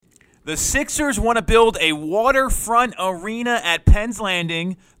The Sixers want to build a waterfront arena at Penn's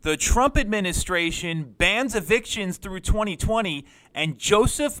Landing. The Trump administration bans evictions through 2020. And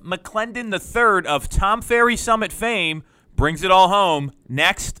Joseph McClendon III of Tom Ferry Summit fame brings it all home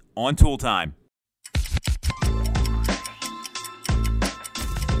next on Tool Time.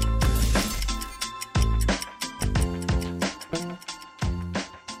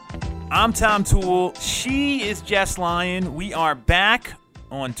 I'm Tom Toole. She is Jess Lyon. We are back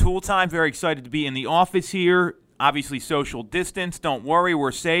on Tool Time. Very excited to be in the office here. Obviously, social distance. Don't worry, we're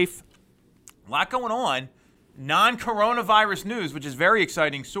safe. A lot going on. Non-coronavirus news, which is very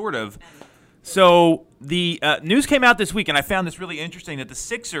exciting, sort of. So the news came out this week, and I found this really interesting, that the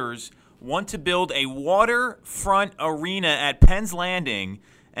Sixers want to build a waterfront arena at Penn's Landing.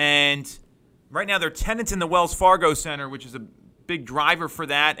 And right now, they're tenants in the Wells Fargo Center, which is a big driver for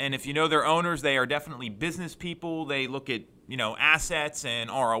that. And if you know their owners, they are definitely business people. They look at assets and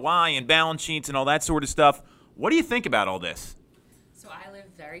ROI and balance sheets and all that sort of stuff. What do you think about all this? So I live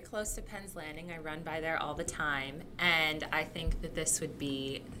very close to Penn's Landing. I run by there all the time, and I think that this would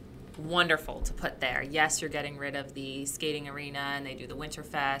be wonderful to put there. Yes, you're getting rid of the skating arena, and they do the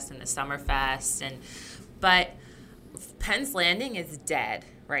Winterfest and the Summerfest, but Penn's Landing is dead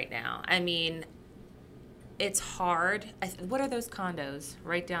right now. I mean, it's hard. What are those condos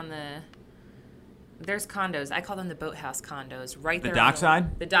right down the... There's condos. I call them the boathouse condos. Right there. The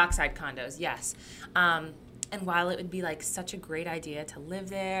dockside? The dockside condos, yes. And while it would be like such a great idea to live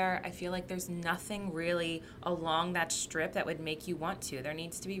there, I feel like there's nothing really along that strip that would make you want to. There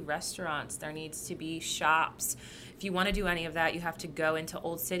needs to be restaurants. There needs to be shops. If you want to do any of that, you have to go into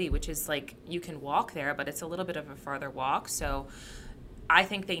Old City, which is like, you can walk there, but it's a little bit of a farther walk. So I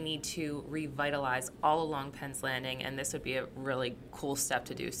think they need to revitalize all along Penn's Landing, and this would be a really cool step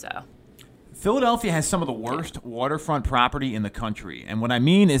to do so. Philadelphia has some of the worst waterfront property in the country. And what I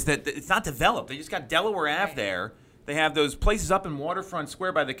mean is that it's not developed. They just got Delaware Ave there. They have those places up in Waterfront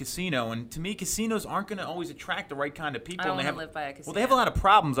Square by the casino. And to me, casinos aren't going to always attract the right kind of people. I don't want to live by a casino. Well, they have a lot of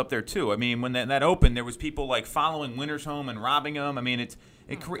problems up there, too. I mean, when that opened, there was people like following winners home and robbing them. I mean,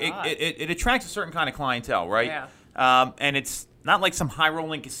 it attracts a certain kind of clientele, right? Yeah. And it's not like some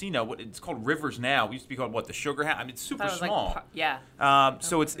high-rolling casino. It's called Rivers now. It used to be called, the Sugar House? I mean, it's super small.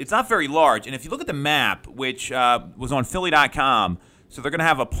 So it's not very large. And if you look at the map, which was on Philly.com, so they're going to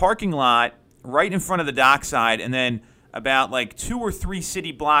have a parking lot right in front of the dockside, and then about 2 or 3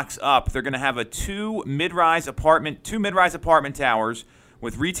 city blocks up, they're going to have two mid-rise apartment towers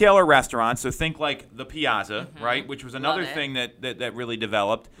with retail or restaurants. So think like the Piazza, right, which was another thing that really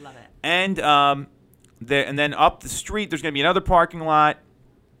developed. Love it. And and then up the street, there's going to be another parking lot.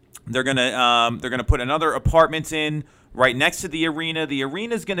 They're going to put another apartments in right next to the arena. The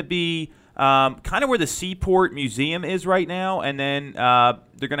arena is going to be kind of where the Seaport Museum is right now, and then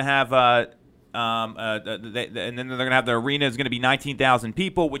they're going to have the arena is going to be 19,000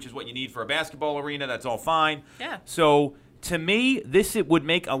 people, which is what you need for a basketball arena. That's all fine. Yeah. So to me, it would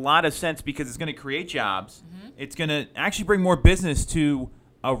make a lot of sense because it's going to create jobs. Mm-hmm. It's going to actually bring more business to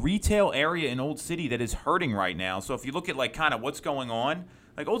a retail area in Old City that is hurting right now. So if you look at kind of what's going on,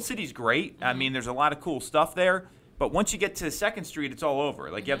 Old City's great. Mm-hmm. I mean, there's a lot of cool stuff there. But once you get to 2nd Street, it's all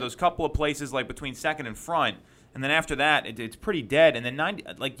over. You have those couple of places between 2nd and Front, and then after that, it's pretty dead. And then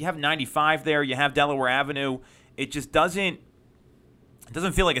you have 95 there, you have Delaware Avenue. It just doesn't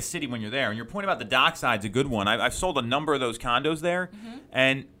feel like a city when you're there. And your point about the dockside's a good one. I've sold a number of those condos there,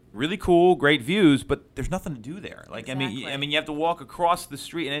 and really cool, great views, but there's nothing to do there. Exactly. I mean, you have to walk across the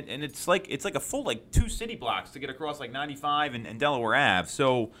street, and it's like a full 2 city blocks to get across 95 and Delaware Ave.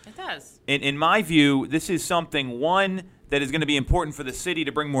 So it does. In my view, this is something one that is going to be important for the city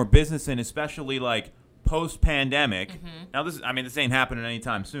to bring more business in, especially post-pandemic. Now this ain't happening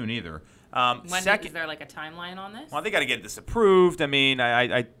anytime soon either. Is there a timeline on this? Well, they got to get this approved. I mean,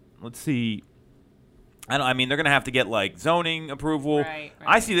 I let's see. They're going to have to get zoning approval. Right.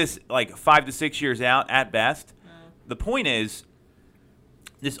 I see this 5 to 6 years out at best. The point is,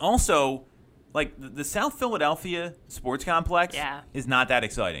 this also the South Philadelphia sports complex is not that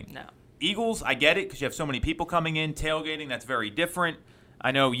exciting. No. Eagles, I get it because you have so many people coming in, tailgating. That's very different.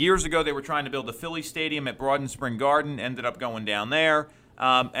 I know years ago they were trying to build a Philly stadium at Broad and Spring Garden, ended up going down there.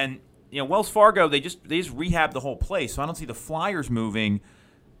 And Wells Fargo, they just rehabbed the whole place, so I don't see the Flyers moving.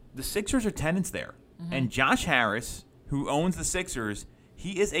 The Sixers are tenants there. And Josh Harris, who owns the Sixers,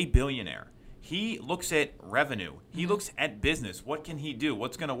 he is a billionaire. He looks at revenue. He looks at business. What can he do?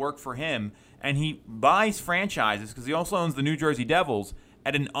 What's going to work for him? And he buys franchises, because he also owns the New Jersey Devils,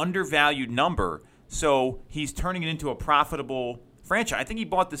 at an undervalued number. So he's turning it into a profitable franchise. I think he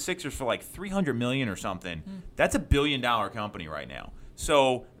bought the Sixers for $300 million or something. That's $1 billion company right now.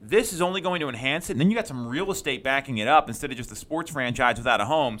 So this is only going to enhance it. And then you got some real estate backing it up instead of just a sports franchise without a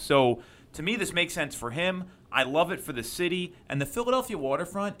home. So to me, this makes sense for him. I love it for the city. And the Philadelphia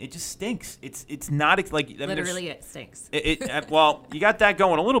waterfront, it just stinks. It's not like... Literally, it stinks. Well, you got that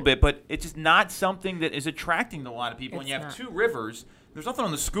going a little bit, but it's just not something that is attracting to a lot of people. And you have not. 2 rivers. There's nothing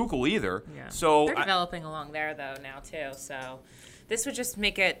on the Schuylkill either. Yeah. So they're developing along there, though, now, too. So this would just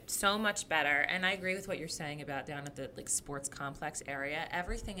make it so much better. And I agree with what you're saying about down at the sports complex area.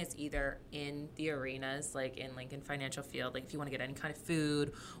 Everything is either in the arenas, like in Lincoln Financial Field, like if you want to get any kind of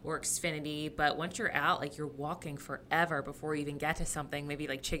food or Xfinity. But once you're out, like you're walking forever before you even get to something. Maybe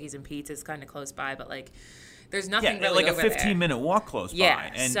like Chickies and Pizza's kind of close by, but like there's nothing really like over a 15-minute walk close by.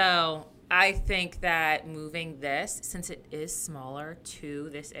 Yeah, so I think that moving this, since it is smaller, to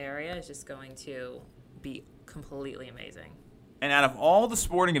this area is just going to be completely amazing. And out of all the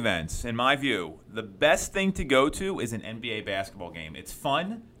sporting events, in my view, the best thing to go to is an NBA basketball game. It's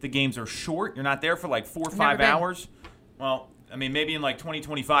fun. The games are short. You're not there for like 4 or 5 hours. Well, I mean, maybe in like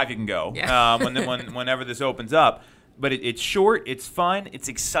 2025 you can go whenever this opens up. But it's short. It's fun. It's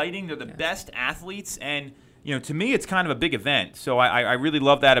exciting. They're the best athletes. And, to me, it's kind of a big event. So I really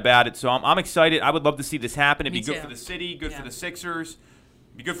love that about it. So I'm excited. I would love to see this happen. It'd be good for the city, good for the Sixers.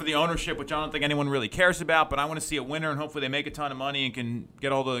 Be good for the ownership, which I don't think anyone really cares about, but I want to see a winner, and hopefully they make a ton of money and can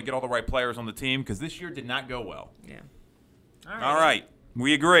get all the right players on the team, because this year did not go well. Yeah. All right.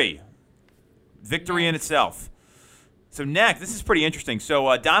 We agree. Victory in itself. So next, this is pretty interesting.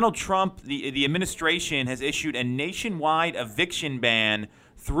 So Donald Trump, the administration, has issued a nationwide eviction ban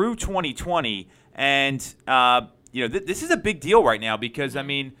through 2020, and this is a big deal right now because, I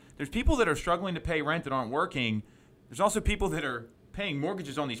mean, there's people that are struggling to pay rent that aren't working. There's also people that are paying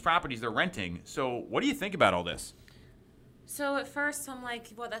mortgages on these properties they're renting. So what do you think about all this? So at first I'm like,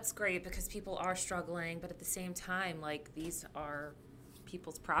 well, that's great because people are struggling, but at the same time, like, these are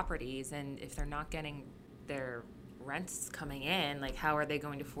people's properties, and if they're not getting their rents coming in, like, how are they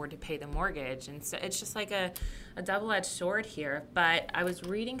going to afford to pay the mortgage? And so it's just like a double-edged sword here. But I was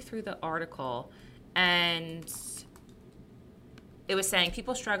reading through the article, and it was saying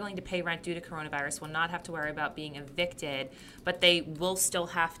people struggling to pay rent due to coronavirus will not have to worry about being evicted, but they will still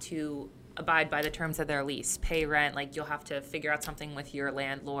have to abide by the terms of their lease, pay rent. Like, you'll have to figure out something with your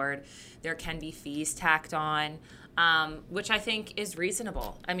landlord. There can be fees tacked on, which I think is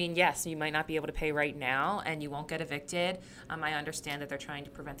reasonable. I mean, yes, you might not be able to pay right now and you won't get evicted. I understand that they're trying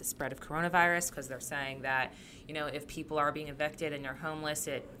to prevent the spread of coronavirus because they're saying that, if people are being evicted and they're homeless,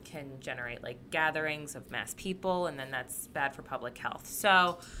 it can generate like gatherings of mass people, and then that's bad for public health.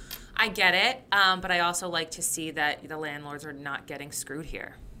 So I get it, but I also like to see that the landlords are not getting screwed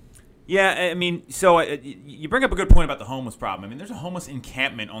here. Yeah, I mean, so you bring up a good point about the homeless problem. I mean, there's a homeless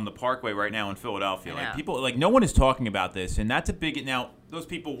encampment on the Parkway right now in Philadelphia. Like, people, like, no one is talking about this, and that's a big. Now, those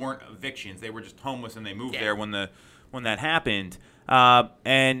people weren't evictions; they were just homeless, and they moved there when that happened.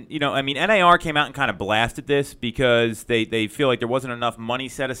 And I mean, NAR came out and kind of blasted this because they feel like there wasn't enough money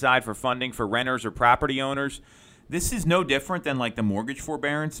set aside for funding for renters or property owners. This is no different than like the mortgage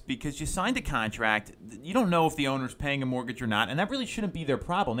forbearance because you signed a contract. You don't know if the owner's paying a mortgage or not, and that really shouldn't be their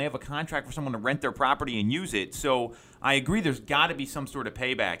problem. They have a contract for someone to rent their property and use it. So I agree there's got to be some sort of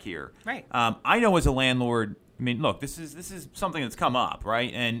payback here. Right. I know as a landlord, I mean, look, this is something that's come up,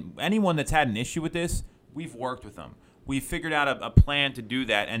 right? And anyone that's had an issue with this, we've worked with them. We've figured out a plan to do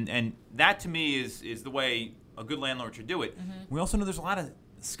that, and that to me is the way a good landlord should do it. Mm-hmm. We also know there's a lot of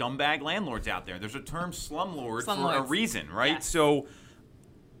scumbag landlords out there. There's a term slumlord for a reason, right? Yes. So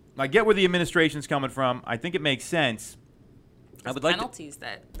I get where the administration's coming from. I think it makes sense. There's penalties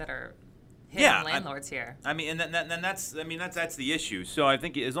that are hitting landlords here. I mean, and that's the issue. So I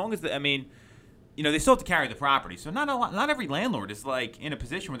think as long as they still have to carry the property. So not every landlord is like in a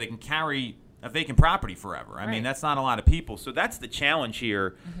position where they can carry a vacant property forever. I mean, that's not a lot of people. So that's the challenge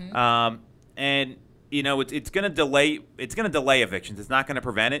here. Mm-hmm. And it's going to delay evictions. It's not going to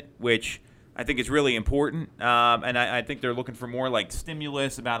prevent it, which I think is really important. And I think they're looking for more like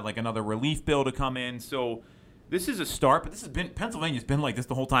stimulus, about like another relief bill to come in. So this is a start, but Pennsylvania's been like this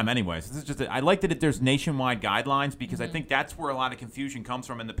the whole time anyway. So this is just I like that there's nationwide guidelines because I think that's where a lot of confusion comes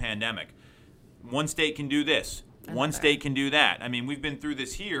from in the pandemic. One state can do this. One state can do that. I mean, we've been through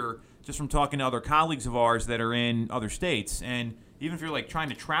this here just from talking to other colleagues of ours that are in other states. And even if you're like trying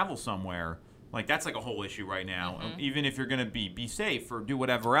to travel somewhere, like that's like a whole issue right now. Mm-hmm. Even if you're going to be safe or do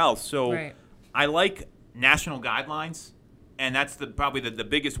whatever else. So I like national guidelines, and that's probably the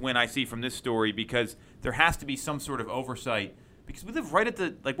biggest win I see from this story because there has to be some sort of oversight because we live right at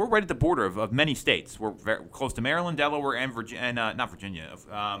we're right at the border of many states. We're very close to Maryland, Delaware, and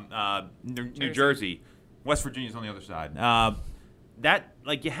New Jersey. West Virginia's on the other side. that,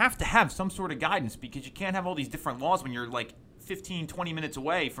 like, you have to have some sort of guidance because you can't have all these different laws when you're like 15, 20 minutes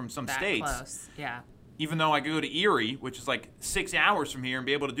away from some That states. close, yeah. Even though I go to Erie, which is like 6 hours from here, and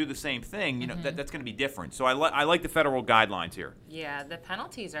be able to do the same thing, you know, that's going to be different. So I like the federal guidelines here. Yeah, the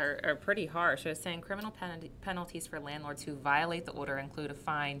penalties are pretty harsh. It's saying criminal penalties for landlords who violate the order include a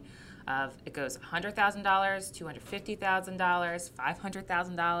fine of, it goes $100,000, $250,000,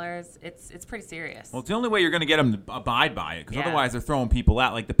 $500,000. It's pretty serious. Well, it's the only way you're going to get them to abide by it, because Yeah. otherwise they're throwing people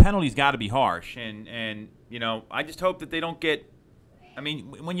out. Like, the penalty's got to be harsh, and you know, I just hope that they don't get. I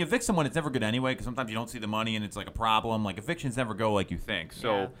mean, when you evict someone, it's never good anyway, because sometimes you don't see the money and it's like a problem. Like, evictions never go like you think.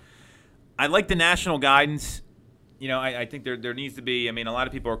 So, Yeah. I like the national guidance. You know, I think there needs to be. I mean, a lot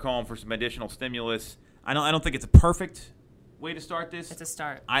of people are calling for some additional stimulus. I don't think it's a perfect way to start this. It's a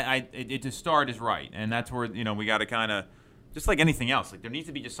start. It to start is right, and that's where, you know, we got to kind of, just like anything else, like there needs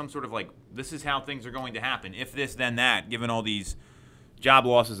to be just some sort of like, this is how things are going to happen. If this, then that, given all these job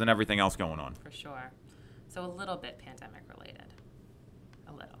losses and everything else going on. For sure. So a little bit pandemic related.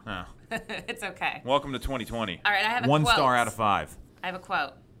 A little. Oh. It's okay. Welcome to 2020. All right, I have a One quote. star out of 5. I have a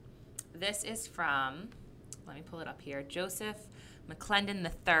quote. This is from, let me pull it up here, Joseph McClendon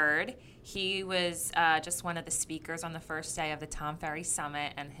III. He was just one of the speakers on the first day of the Tom Ferry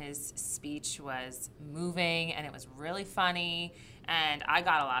Summit, and his speech was moving, and it was really funny, and I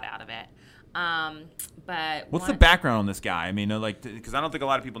got a lot out of it. But What's the background on this guy? I mean, like, because I don't think a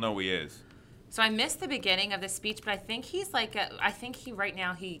lot of people know who he is. So I missed the beginning of the speech, but I think he's like, right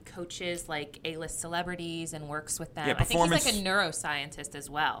now he coaches like A-list celebrities and works with them. Yeah, I think he's like a neuroscientist as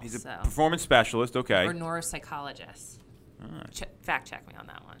well. He's a performance specialist, okay. Or neuropsychologist. Right. Fact check me on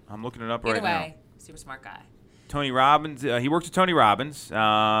that one. I'm looking it up Either right now. way, super smart guy. Tony Robbins, he works with Tony Robbins.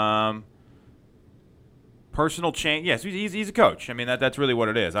 Personal change. Yes, he's a coach. I mean, that's really what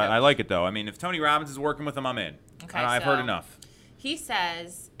it is. I like it, though. I mean, if Tony Robbins is working with him, I'm in. Okay, I've heard enough. He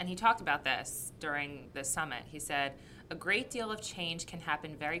says, and he talked about this during the summit, he said, a great deal of change can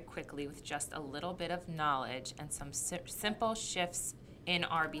happen very quickly with just a little bit of knowledge and some simple shifts in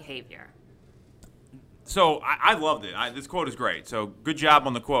our behavior. So I loved it. This quote is great. So good job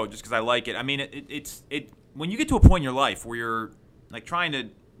on the quote, just because I like it. I mean, it's when you get to a point in your life where you're like trying to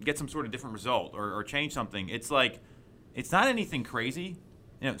get some sort of different result or change something, it's like it's not anything crazy.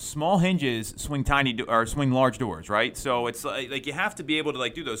 You know, small hinges swing swing large doors, right? So it's like you have to be able to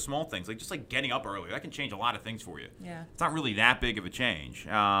like do those small things, like just like getting up early. That can change a lot of things for you. Yeah. It's not really that big of a change.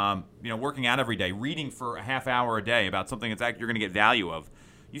 You know, working out every day, reading for a half hour a day about something that's you're going to get value of.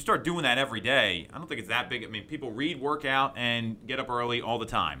 You start doing that every day, I don't think it's that big. I mean, people read, work out, and get up early all the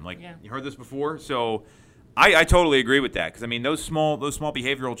time. Like, You heard this before? So I totally agree with that, because, I mean, those small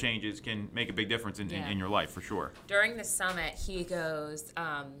behavioral changes can make a big difference in your life, for sure. During the summit, he goes,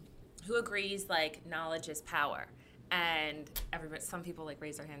 who agrees, like, knowledge is power? And some people, like,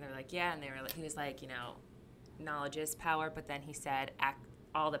 raised their hand. They're like, yeah. And he was like, you know, knowledge is power. But then he said,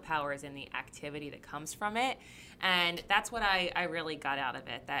 all the power is in the activity that comes from it. And that's what I really got out of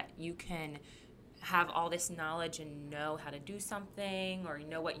it, that you can have all this knowledge and know how to do something, or you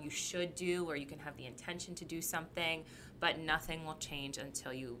know what you should do, or you can have the intention to do something, but nothing will change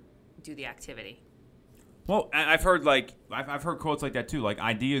until you do the activity. Well, I've heard quotes like that too. Like,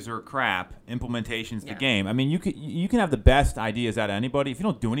 ideas are crap, implementation's the game. I mean, you can have the best ideas out of anybody if you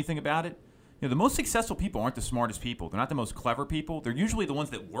don't do anything about it. You know, the most successful people aren't the smartest people. They're not the most clever people. They're usually the ones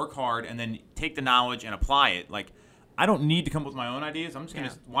that work hard and then take the knowledge and apply it. Like, I don't need to come up with my own ideas. I'm just going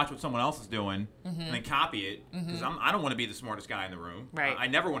to watch what someone else is doing and then copy it, because I don't want to be the smartest guy in the room. Right. I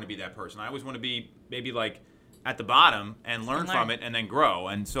never want to be that person. I always want to be maybe like at the bottom and learn from it and then grow.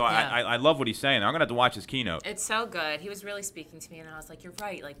 And so I love what he's saying. I'm going to have to watch his keynote. It's so good. He was really speaking to me, and I was like, you're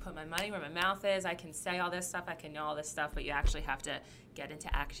right. Like, put my money where my mouth is. I can say all this stuff. I can know all this stuff, but you actually have to get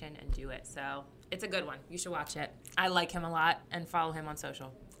into action and do it. So it's a good one. You should watch it. I like him a lot, and follow him on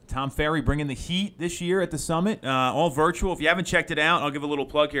social. Tom Ferry bringing the heat this year at the summit, all virtual. If you haven't checked it out, I'll give a little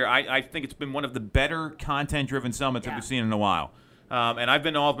plug here. I think it's been one of the better content-driven summits that we've seen in a while. And I've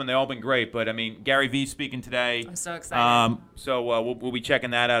been to all of them. They've all been great. But, I mean, Gary Vee's speaking today. I'm so excited. So we'll be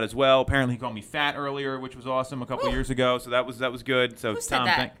checking that out as well. Apparently he called me fat earlier, which was awesome a couple years ago. So that was good. So Who said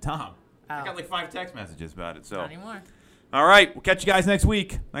that? Tom. I got like 5 text messages about it. So Not anymore. All right. We'll catch you guys next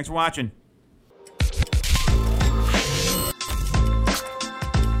week. Thanks for watching.